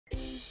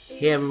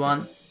Hey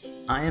everyone,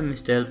 I am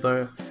Mr.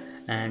 Helper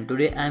and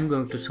today I am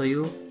going to show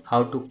you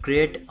how to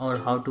create or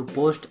how to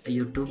post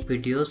YouTube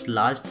videos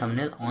large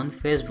thumbnail on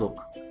Facebook.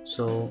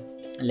 So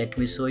let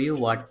me show you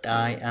what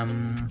I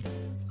am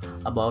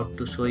about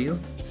to show you.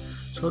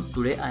 So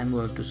today I am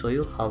going to show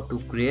you how to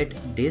create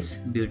this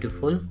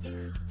beautiful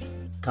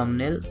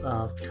thumbnail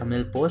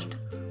post.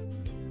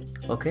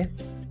 Okay,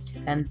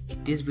 and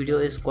this video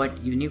is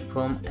quite unique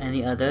from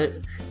any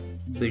other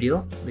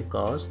video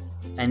because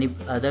any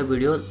other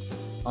video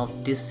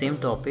of this same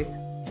topic,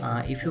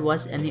 if you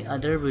watch any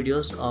other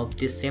videos of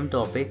this same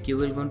topic, you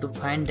will going to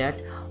find that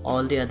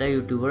all the other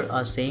YouTubers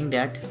are saying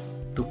that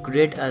to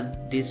create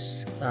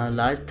this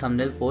large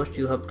thumbnail post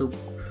you have to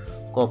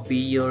copy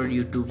your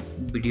YouTube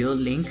video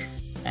link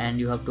and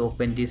you have to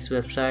open this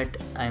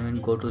website,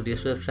 go to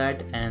this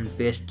website and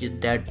paste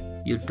that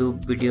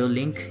YouTube video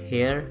link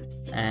here,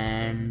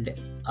 and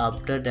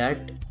after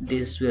that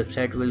this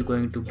website will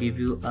going to give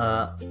you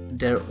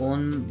their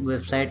own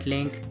website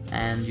link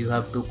and you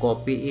have to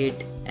copy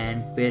it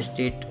and paste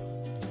it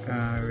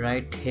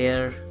right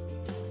here,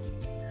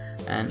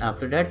 and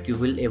after that you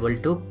will able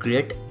to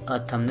create a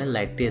thumbnail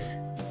like this.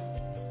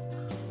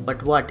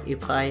 But what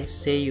if I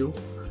say you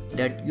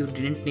that you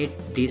didn't need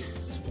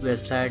this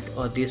website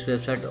or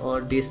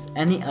this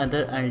any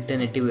other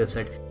alternative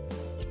website,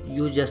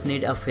 you just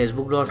need a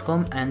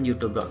facebook.com and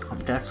youtube.com,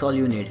 that's all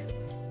you need.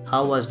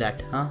 How was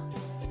that, huh?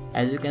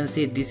 As you can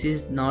see, this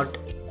is not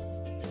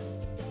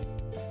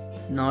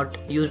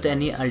used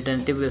any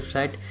alternative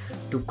website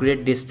to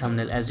create this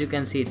thumbnail. As you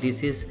can see,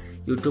 this is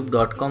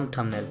youtube.com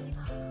thumbnail,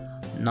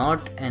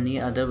 not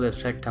any other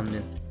website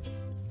thumbnail.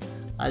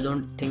 I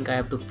don't think I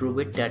have to prove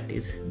it that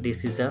this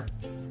is a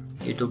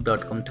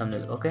youtube.com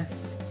thumbnail. Okay,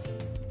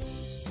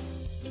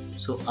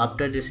 so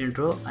after this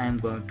intro I am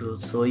going to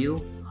show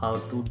you how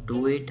to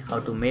do it, how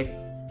to make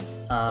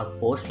a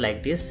post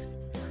like this.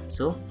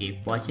 So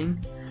keep watching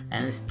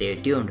and stay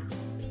tuned.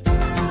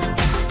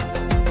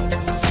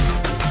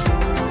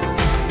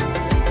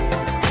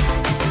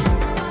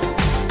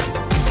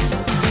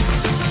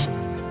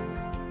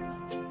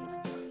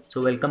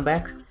 So welcome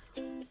back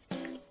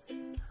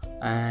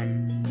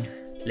and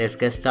let's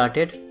get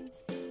started.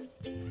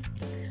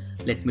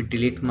 Let me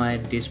delete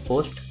this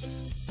post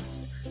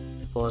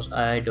because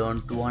I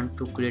don't want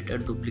to create a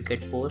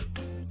duplicate post.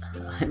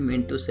 I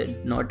mean to say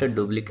not a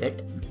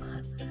duplicate.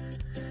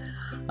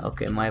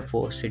 Okay, my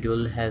post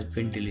schedule has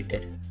been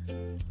deleted.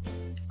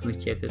 Let me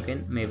check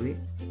again, maybe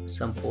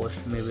some post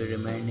may be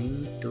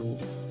remaining to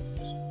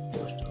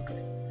post.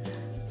 Okay,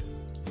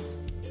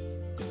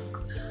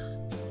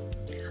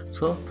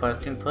 so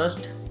first thing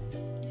first,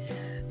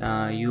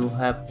 you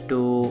have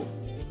to,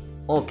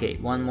 okay,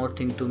 one more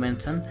thing to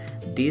mention,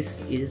 this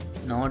is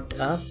not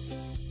a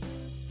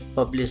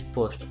published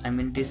post.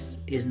 This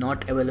is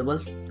not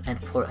available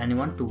and for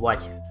anyone to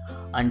watch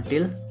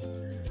until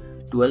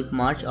 12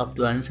 March of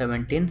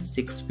 2017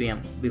 6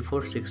 PM,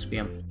 before 6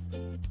 PM.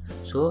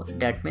 So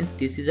that means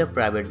this is a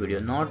private video,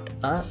 not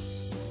a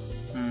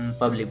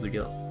public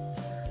video.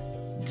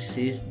 This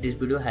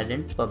video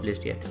hasn't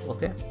published yet.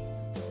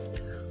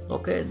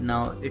 Okay,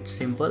 now it's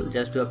simple,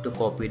 just you have to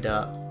copy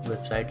the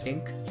website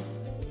link,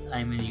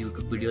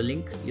 YouTube video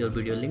link, your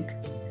video link,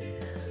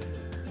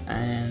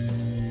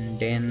 and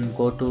then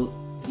go to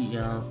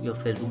your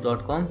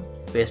facebook.com,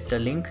 paste the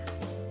link,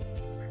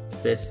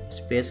 press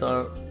space,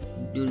 or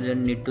you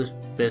don't need to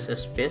press a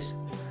space.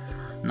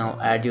 Now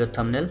add your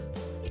thumbnail.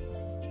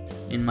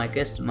 In my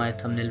case, my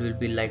thumbnail will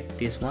be like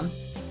this one.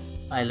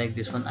 I like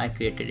this one, I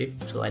created it,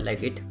 so I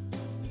like it.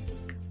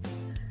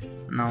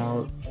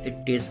 Now it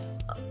is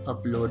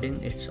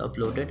uploading, it's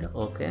uploaded.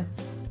 Okay,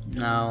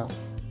 now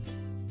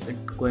it's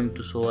going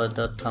to show us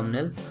the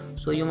thumbnail.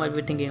 So you might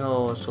be thinking,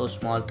 oh, so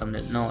small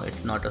thumbnail. No,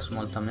 it's not a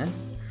small thumbnail.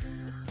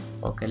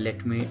 Okay,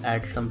 let me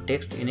add some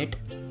text in it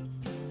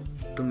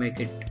to make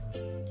it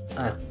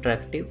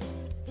attractive.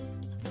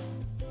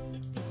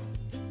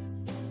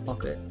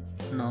 Okay,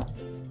 now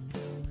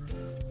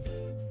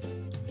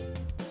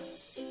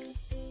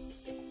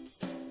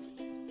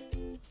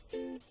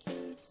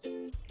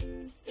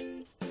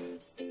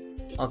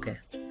okay,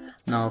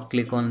 now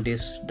click on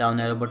this down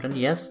arrow button.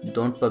 Yes,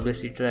 don't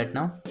publish it right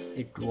now,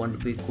 it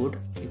won't be good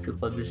if you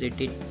publish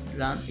it.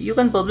 You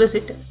can publish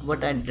it,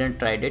 but I didn't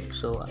try it,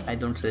 so I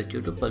don't suggest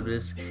you to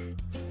publish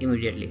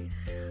immediately.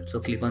 So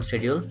click on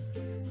schedule,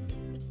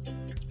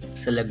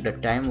 select the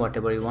time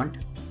whatever you want,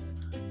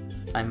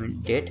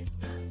 date,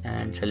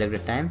 and select the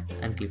time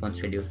and click on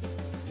schedule.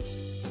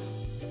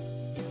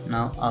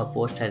 Now our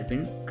post has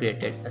been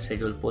created, a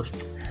schedule post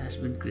has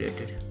been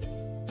created.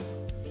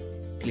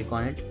 Click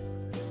on it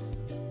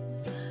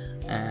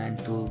and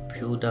to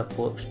view the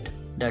post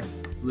that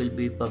will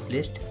be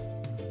published.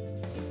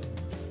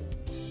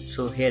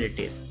 So here it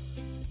is.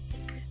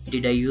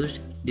 Did I use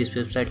this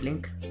website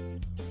link?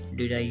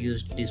 Did I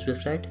use this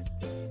website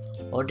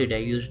or did I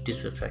use this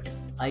website?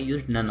 I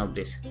used none of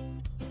this.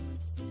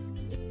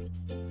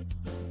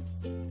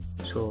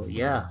 So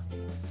yeah,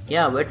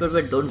 wait,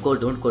 don't go,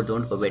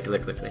 wait.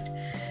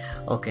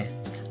 Okay,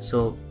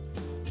 so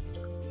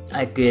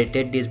I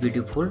created this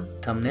beautiful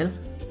thumbnail,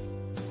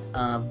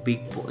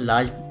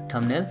 large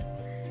thumbnail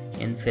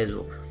in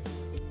Facebook.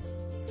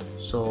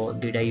 So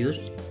did I use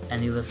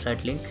any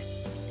website link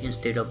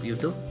instead of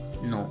YouTube?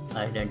 No,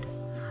 I didn't.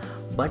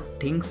 But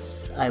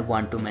things I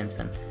want to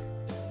mention.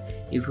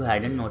 If you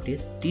hadn't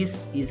noticed,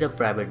 this is a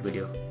private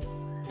video.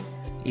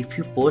 If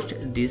you post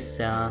this,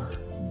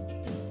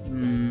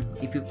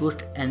 if you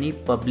post any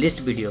published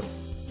video,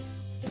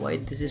 why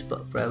this is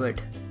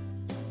private?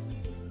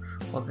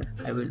 Okay,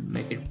 I will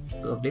make it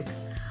public.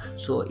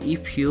 So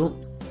if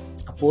you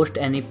post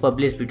any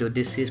published video,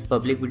 this is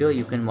public video,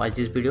 you can watch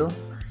this video,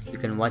 you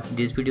can watch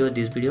this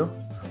video,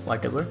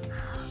 whatever.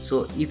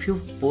 So if you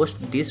post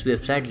this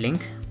website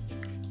link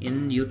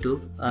in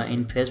YouTube,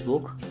 in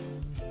Facebook,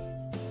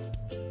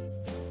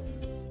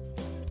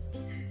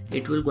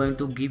 it will going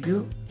to give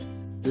you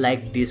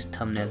like this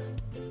thumbnail,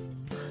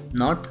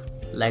 not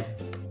like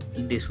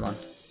this one.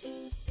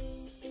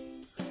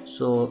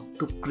 So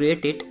to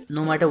create it,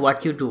 no matter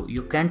what you do,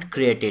 you can't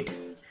create it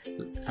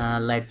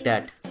like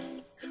that,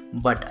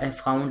 but I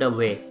found a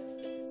way.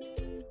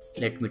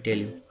 Let me tell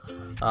you.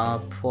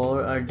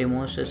 For a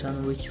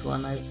demonstration, which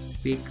one I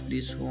picked?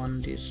 This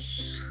one,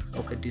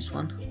 okay, this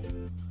one.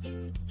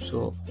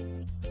 So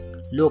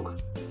look,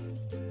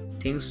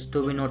 things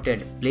to be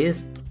noted.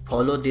 Please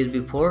follow this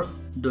before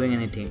doing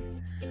anything.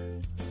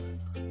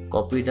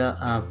 Copy the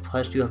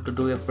first you have to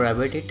do a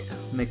private it,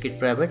 make it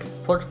private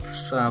for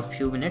a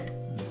few minutes.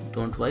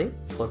 Don't worry,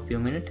 for few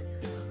minutes.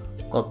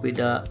 Copy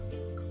the,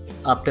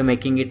 after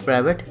making it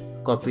private,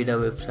 copy the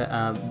website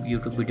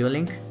YouTube video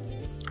link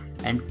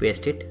and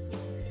paste it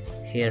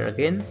here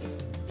again.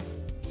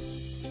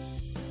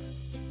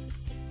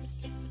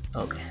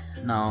 Okay,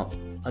 now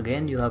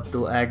again you have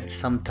to add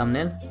some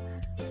thumbnail.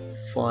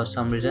 For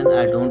some reason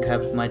I don't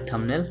have my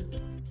thumbnail,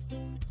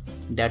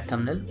 that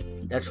thumbnail,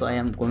 that's why I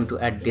am going to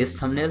add this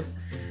thumbnail.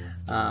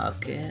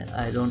 Okay,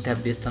 I don't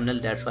have this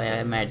thumbnail, that's why I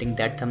am adding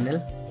that thumbnail.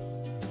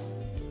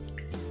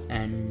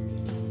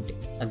 And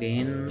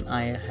again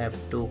I have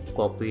to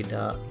copy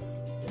the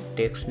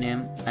text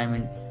name, I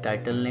mean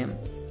title name.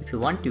 If you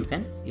want you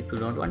can, if you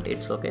don't want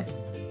it's okay.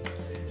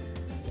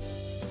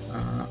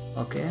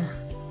 Okay,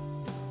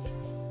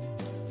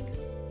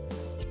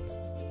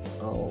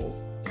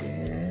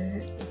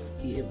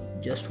 yeah,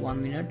 just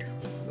 1 minute,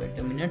 wait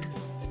a minute,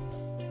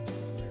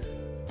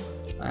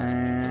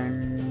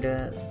 and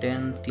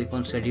then click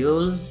on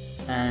schedule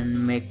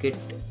and make it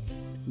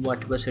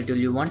whatever schedule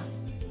you want.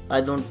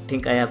 I don't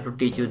think I have to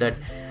teach you that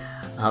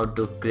how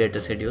to create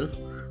a schedule,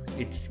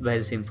 it's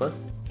very simple.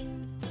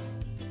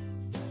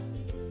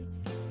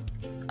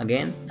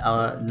 Again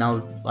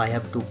now I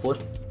have to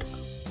post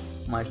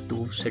my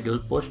 2 schedule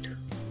post.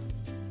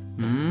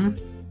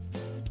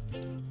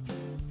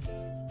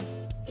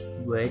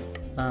 Wait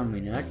a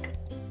minute,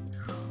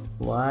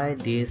 why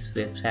this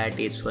website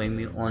is showing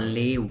me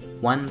only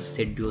 1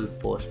 schedule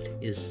post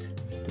is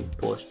to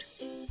post?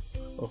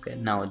 Okay,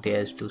 now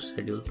there's 2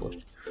 schedule post.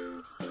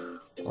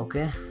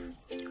 Okay,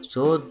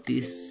 so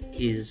this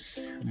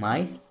is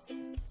my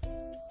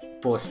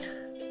post.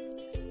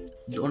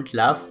 Don't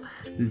laugh,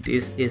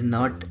 this is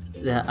not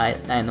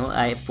I know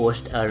I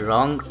post a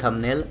wrong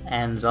thumbnail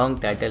and wrong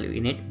title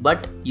in it,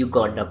 but you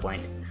got the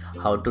point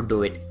how to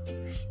do it.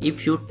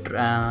 If you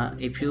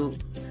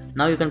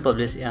now you can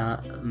publish,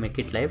 make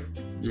it live,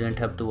 you don't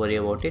have to worry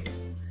about it.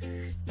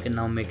 You can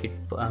now make it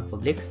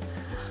public.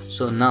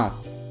 So now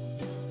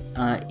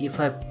if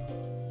I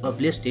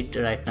published it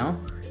right now,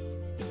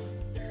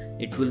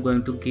 it will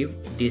going to give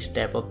this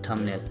type of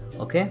thumbnail.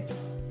 Okay,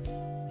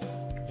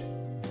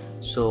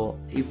 so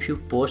if you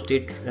post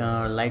it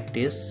like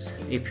this,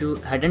 if you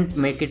hadn't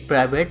make it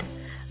private,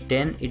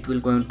 then it will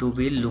going to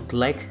be look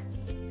like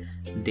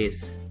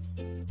this.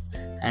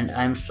 And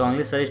I'm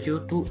strongly suggest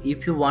you to,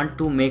 if you want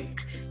to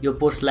make your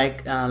post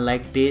like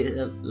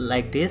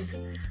this,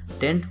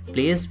 then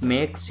please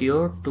make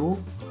sure to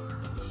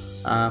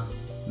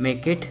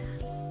make it,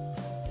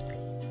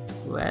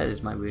 where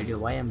is my video,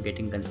 why I'm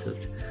getting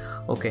confused.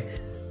 Okay,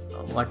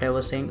 what I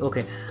was saying,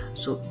 okay,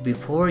 so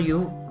before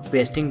you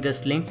pasting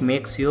this link,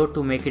 make sure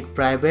to make it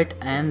private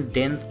and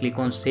then click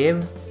on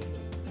save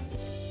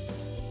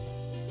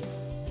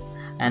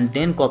and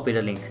then copy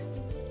the link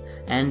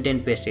and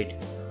then paste it.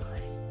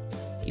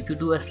 If you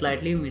do a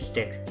slightly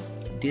mistake,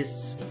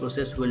 this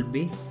process will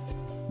be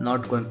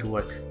not going to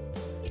work.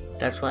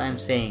 That's why I'm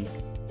saying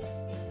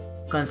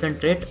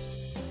concentrate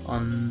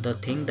on the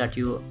thing that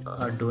you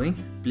are doing.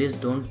 Please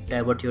don't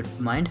divert your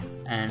mind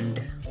and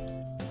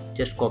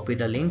just copy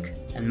the link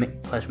and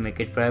first make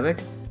it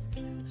private,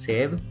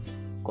 save,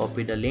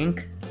 copy the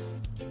link,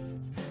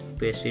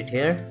 paste it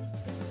here.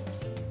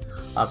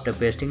 After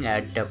pasting,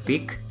 add the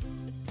pic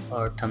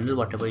or thumbnail,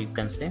 whatever you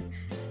can say,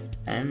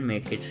 and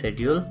make it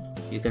schedule.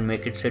 You can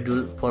make it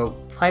schedule for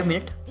 5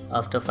 minutes.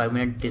 After 5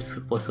 minutes this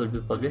post will be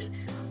published.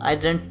 I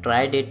didn't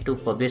tried it to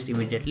publish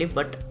immediately,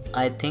 but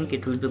I think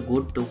it will be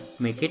good to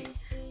make it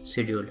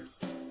scheduled.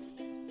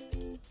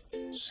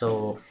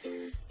 So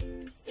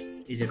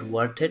is it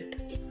worth it?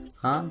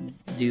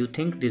 Do you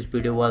think this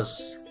video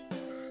was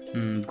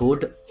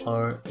good,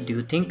 or do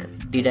you think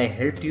did I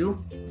help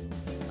you?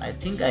 I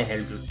think I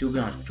helped you. To be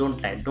honest,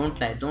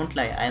 don't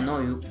lie. I know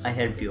you. I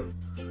helped you.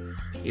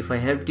 If I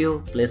helped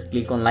you, please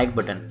click on like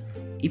button.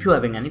 If you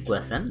having any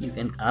question, you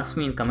can ask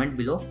me in comment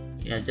below.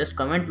 Yeah, just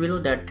comment below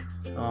that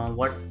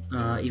what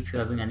if you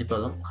having any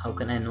problem. How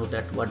can I know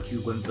that what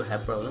you going to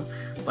have problem?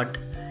 But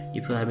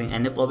if you're having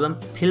any problem,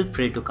 feel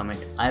free to comment.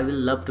 I will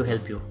love to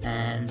help you.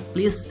 And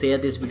please share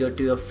this video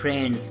to your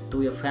friends,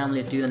 to your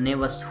family, to your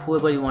neighbors,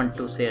 whoever you want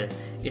to share.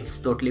 It's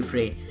totally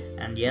free.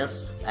 And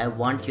yes, I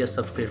want your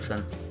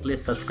subscription.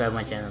 Please subscribe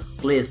my channel.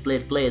 Please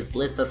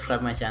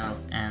subscribe my channel.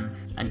 And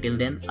until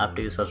then,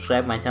 after you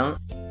subscribe my channel,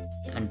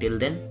 until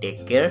then,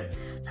 take care.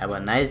 Have a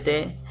nice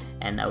day,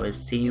 and I will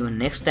see you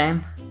next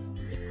time.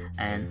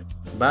 And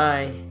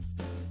bye.